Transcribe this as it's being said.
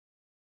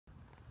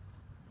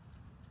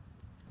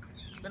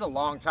been a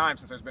long time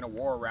since there's been a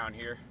war around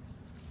here.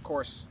 Of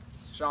course,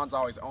 Shawn's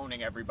always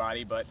owning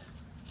everybody, but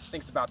I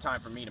think it's about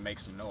time for me to make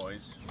some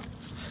noise.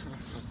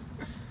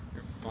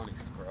 You're funny,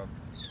 scrub.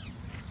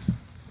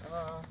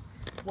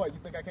 What, you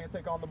think I can't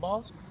take on the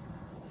boss?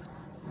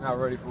 Not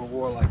ready for a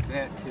war like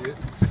that, kid.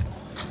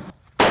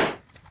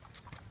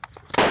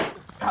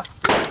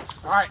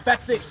 Alright,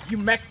 that's it. You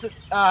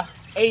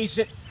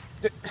Asian...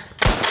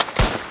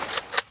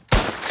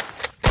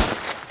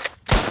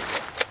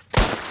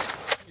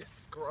 You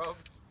scrub.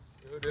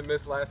 You who did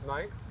miss last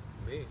night?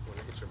 Me, when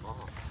I hit your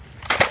mom.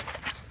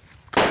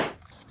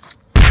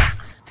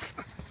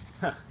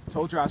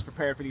 Told you I was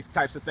prepared for these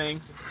types of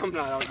things. I'm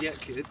not out yet,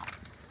 kid.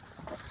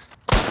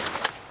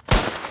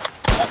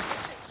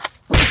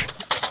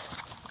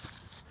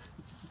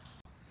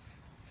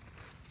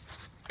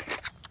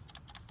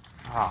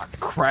 Ah,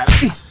 crap.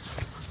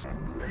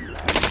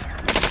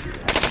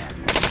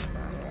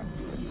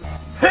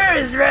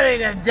 Who's ready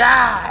to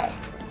die?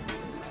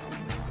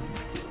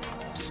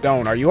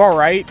 Stone, are you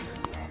alright?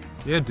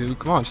 Yeah, dude,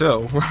 come on,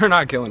 chill. We're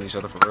not killing each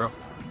other for real.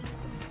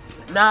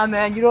 Nah,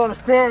 man, you don't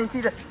understand.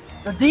 See, the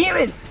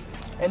demons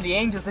and the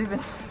angels, they've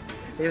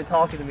been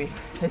talking to me.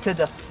 They said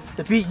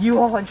to beat you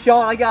all and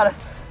Shawn, I gotta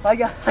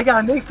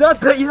mix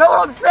up, but you know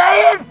what I'm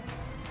saying?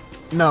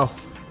 No,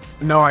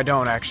 I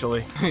don't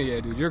actually. Yeah,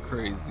 dude, you're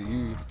crazy.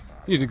 You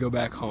need to go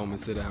back home and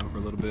sit down for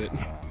a little bit.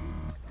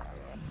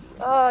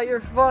 Oh, you're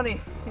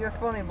funny. You're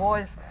funny,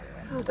 boys.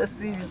 Let's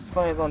see if you're as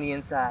funny as on the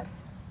inside.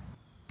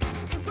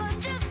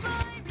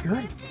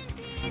 Good.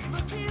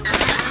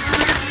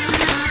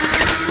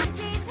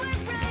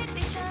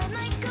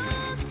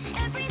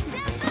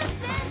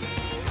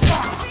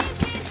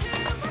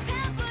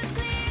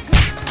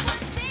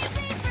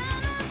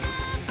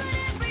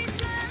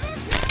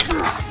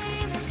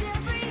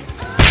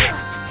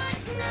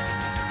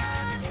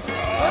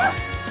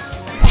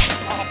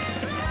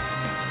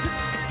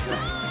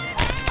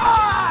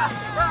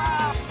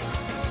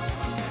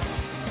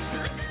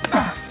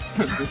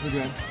 This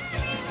again.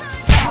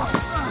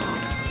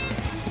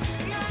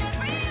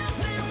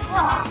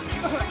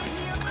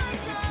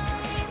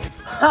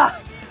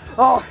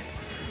 Oh,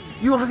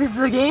 you think this is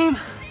a game?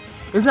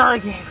 It's not a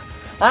game.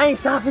 I ain't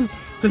stopping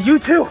till you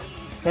two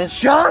and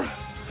Shawn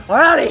are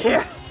out of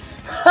here.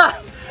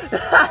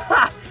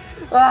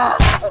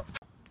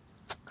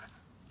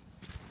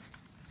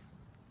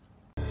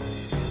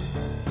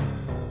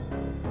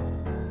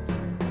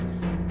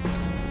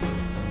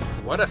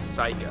 What a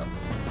psycho.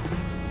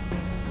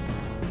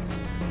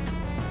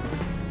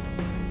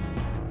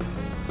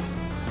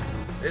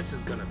 This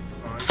is gonna be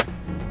fun.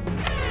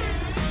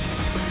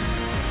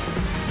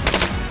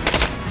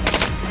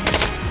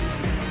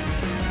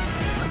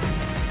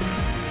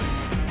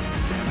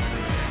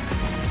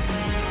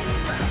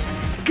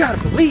 You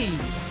gotta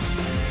believe!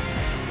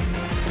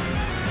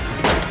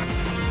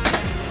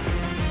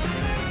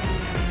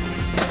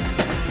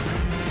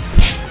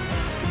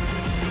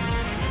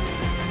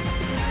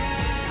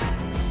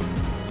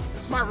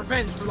 It's my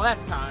revenge for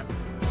last time.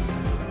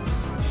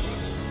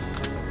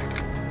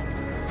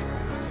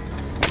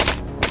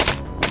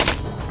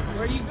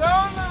 Where you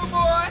going, little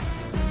boy?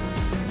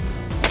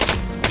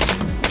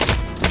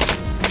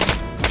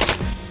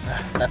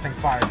 That thing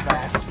fires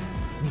fast.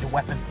 Need a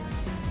weapon.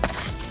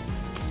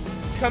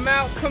 Come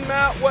out,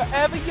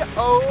 wherever you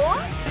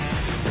are.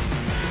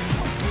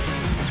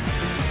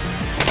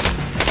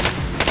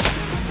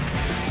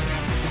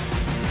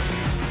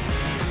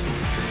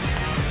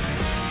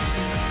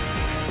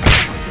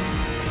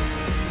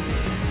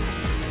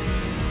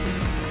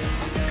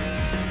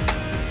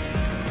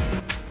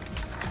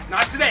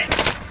 Not today.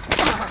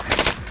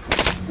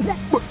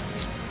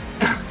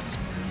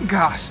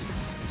 Gosh, you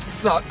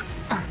suck.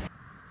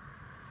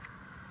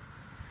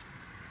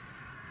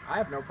 I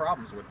have no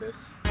problems with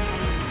this.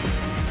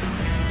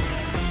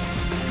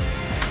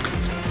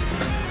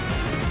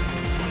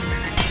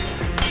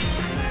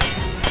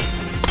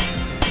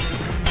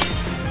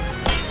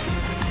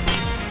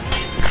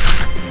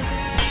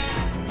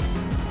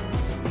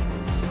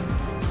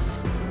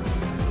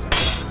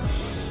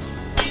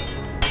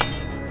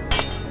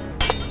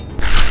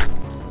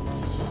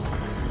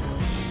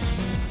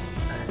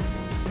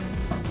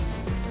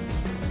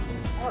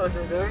 Those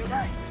are very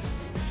nice.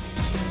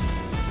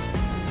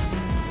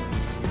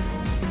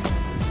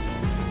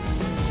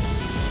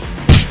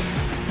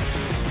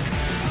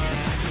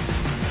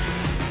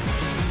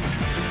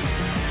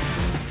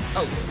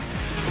 Oh.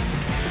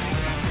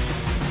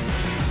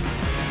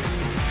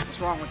 What's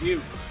wrong with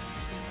you?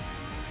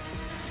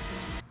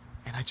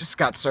 And I just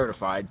got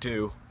certified,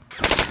 too.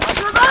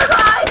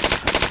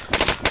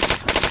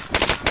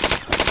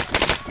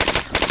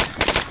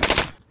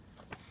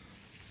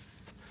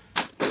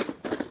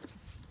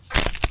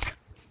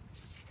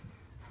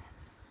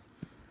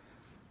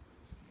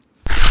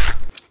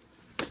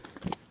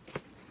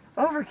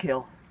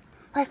 Overkill.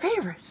 My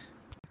favorite.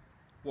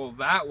 Well,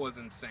 that was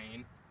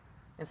insane.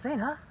 Insane,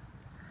 huh?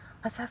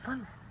 Let's have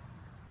fun.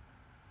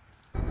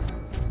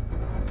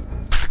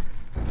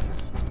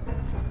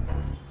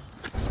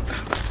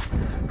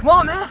 Come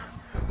on, man.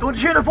 Don't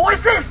you hear the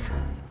voices?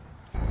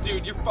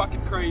 Dude, you're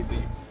fucking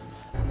crazy.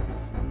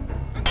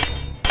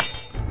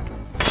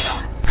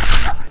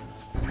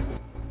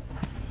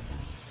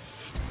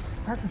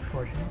 That's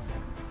unfortunate.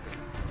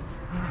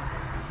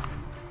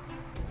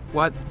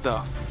 What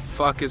the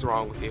fuck is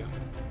wrong with you?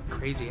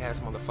 Crazy ass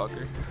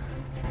motherfucker.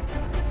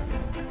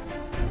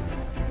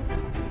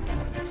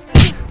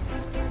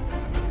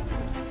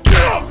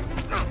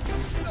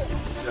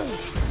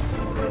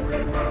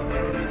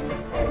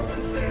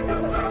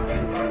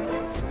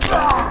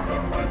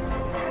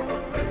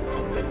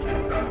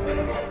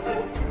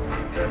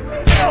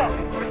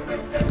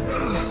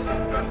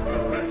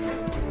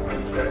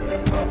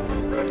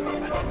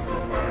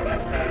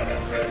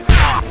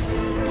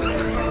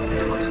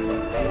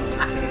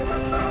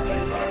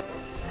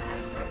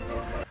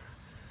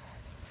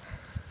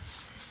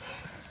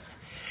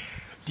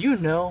 Do you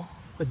know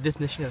what the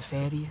definition of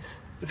sanity is?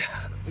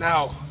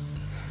 No.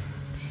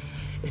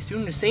 It's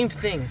doing the same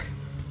thing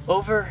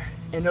over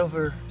and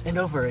over and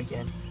over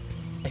again,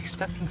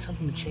 expecting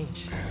something to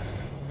change.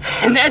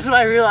 And that's when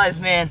I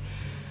realized, man,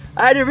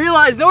 I had to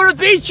realize in order to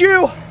beat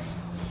you,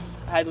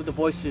 I had to let the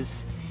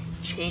voices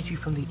change you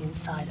from the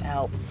inside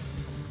out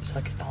so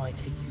I could finally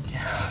take you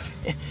down.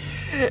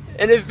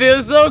 And it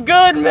feels so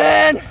good,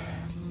 man!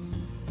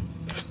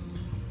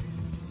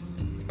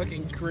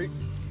 Fucking creep.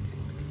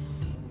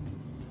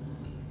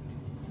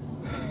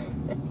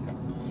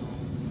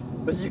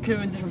 But you could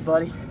have been different,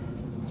 buddy.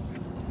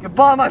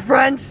 Goodbye, my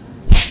friend!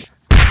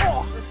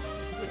 Oh.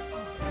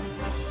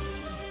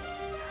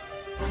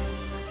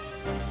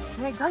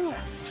 You ain't done yet.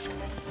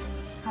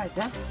 Alright,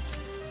 then.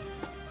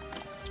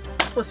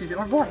 Let's use it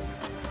more boy.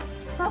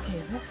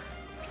 Okay, this.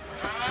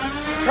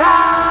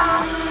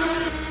 Ah!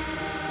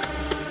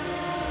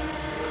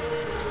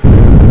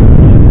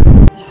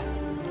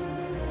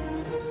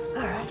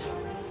 Alright.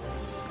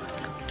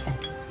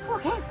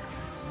 Okay.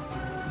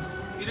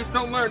 You just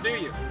don't learn, do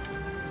you?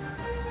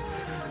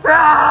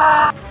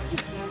 Ah!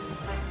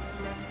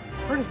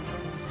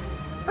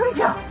 Where'd he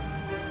go?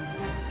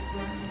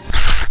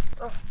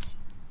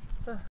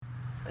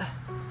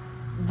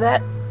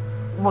 That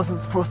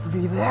wasn't supposed to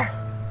be there.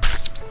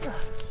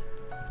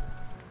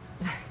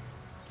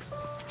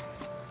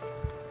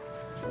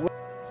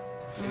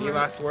 Any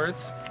last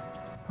words?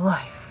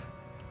 Life,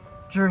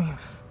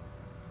 dreams,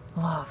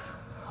 love,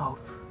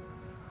 hope.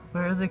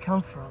 Where do they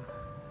come from?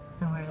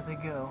 And where do they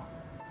go?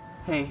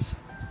 Hate,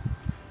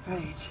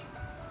 rage,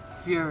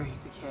 fury,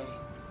 decay.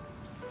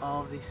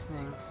 All of these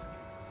things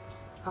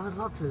I would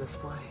love to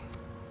display.